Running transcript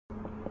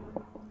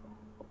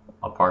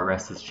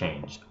progress has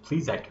changed,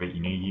 please activate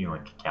your new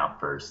Ulink account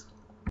first.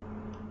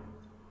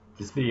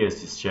 This video is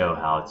to show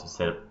how to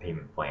set up a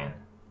payment plan.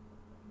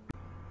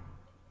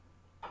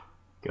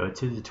 Go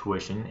to the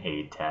Tuition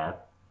Aid tab.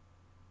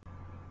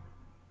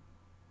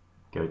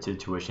 Go to the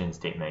Tuition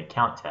Statement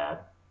Account tab.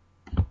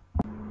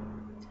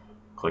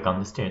 Click on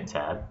the Student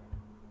tab.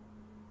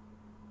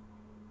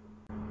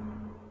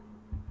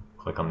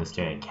 Click on the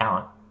student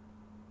account.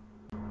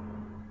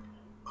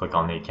 Click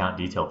on the account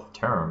detail for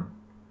term.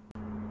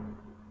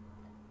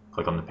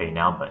 Click on the Pay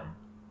Now button.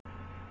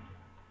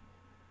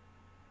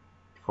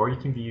 Before you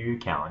can view your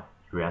account,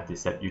 you will have to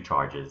accept your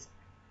charges.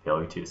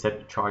 Failure to accept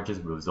your charges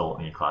will result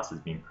in your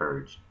classes being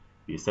purged.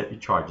 If you accept your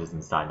charges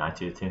and decide not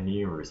to attend the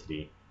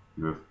university,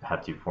 you will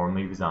have to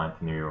formally resign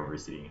from the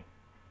university.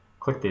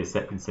 Click the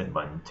Accept Consent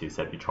button to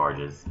accept your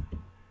charges.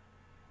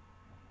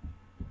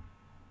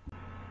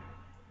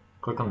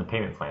 Click on the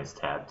Payment Plans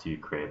tab to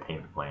create a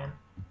payment plan.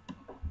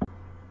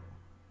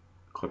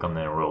 Click on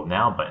the Enroll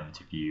Now button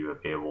to view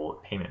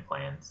available payment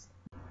plans.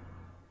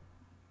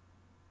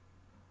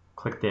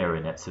 Click the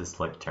arrow next to the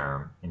Select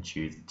Term and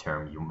choose the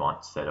term you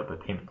want to set up a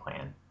payment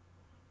plan.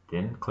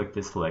 Then click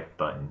the Select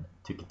button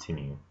to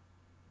continue.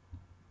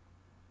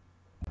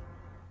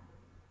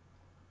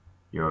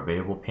 Your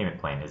available payment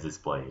plan is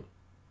displayed.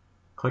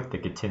 Click the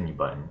Continue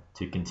button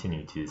to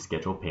continue to the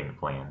scheduled payment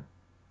plan.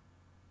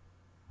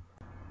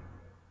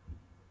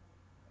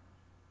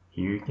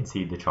 Here you can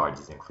see the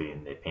charges included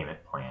in the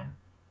payment plan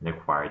and the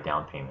required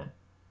down payment.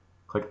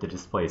 Click the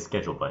Display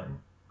Schedule button.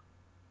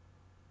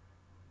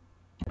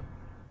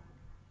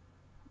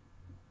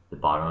 The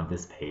bottom of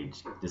this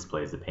page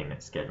displays the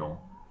payment schedule.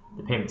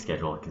 The payment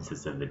schedule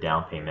consists of the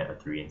down payment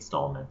of 3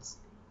 installments.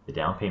 The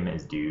down payment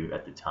is due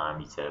at the time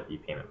you set up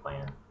your payment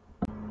plan.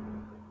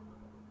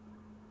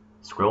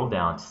 Scroll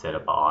down to set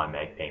up an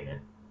automatic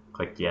payment.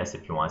 Click Yes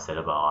if you want to set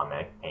up an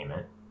automatic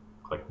payment.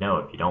 Click No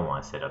if you don't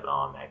want to set up an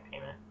automatic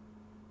payment.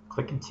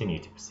 Click Continue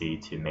to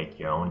proceed to make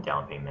your own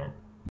down payment.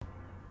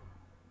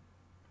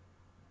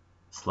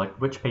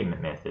 Select which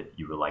payment method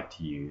you would like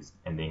to use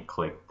and then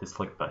click the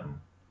Select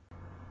button.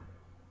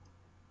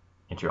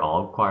 Enter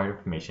all required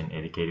information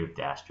indicated with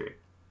the asterisk.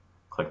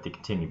 Click the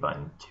Continue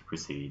button to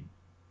proceed.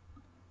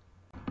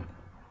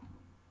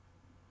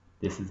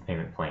 This is the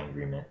payment plan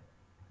agreement.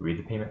 Read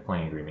the payment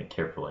plan agreement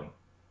carefully.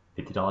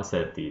 $50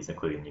 setup fees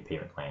included in your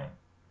payment plan.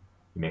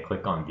 You may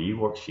click on View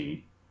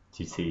Worksheet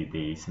to see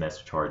the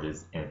semester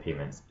charges and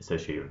payments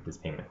associated with this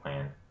payment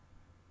plan.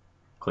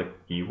 Click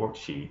View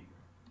Worksheet.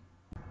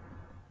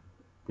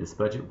 This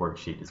budget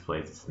worksheet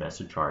displays the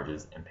semester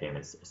charges and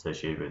payments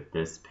associated with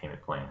this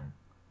payment plan.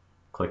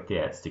 Click the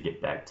X to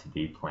get back to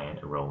the plan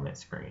enrollment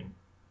screen.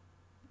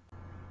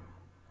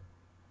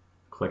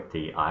 Click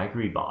the I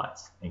agree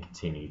box and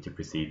continue to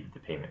proceed with the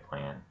payment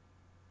plan.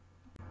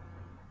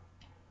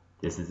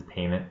 This is a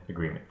payment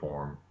agreement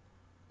form.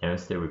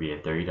 Notice there would be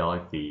a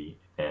 $30 fee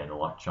if an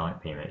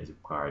electronic payment is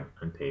required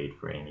unpaid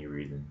for any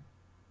reason.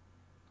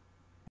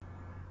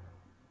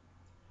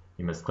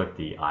 You must click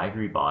the I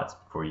agree box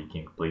before you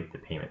can complete the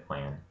payment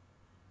plan.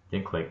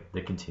 Then click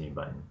the Continue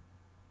button.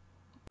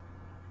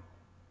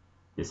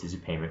 This is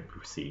your payment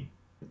receipt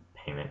with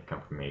payment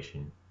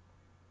confirmation.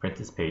 Print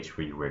this page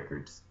for your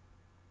records.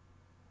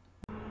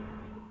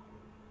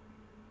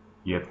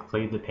 You have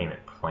completed the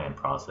payment plan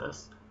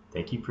process.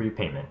 Thank you for your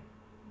payment.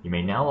 You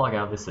may now log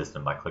out of the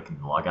system by clicking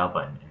the Log Out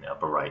button in the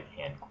upper right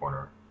hand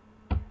corner.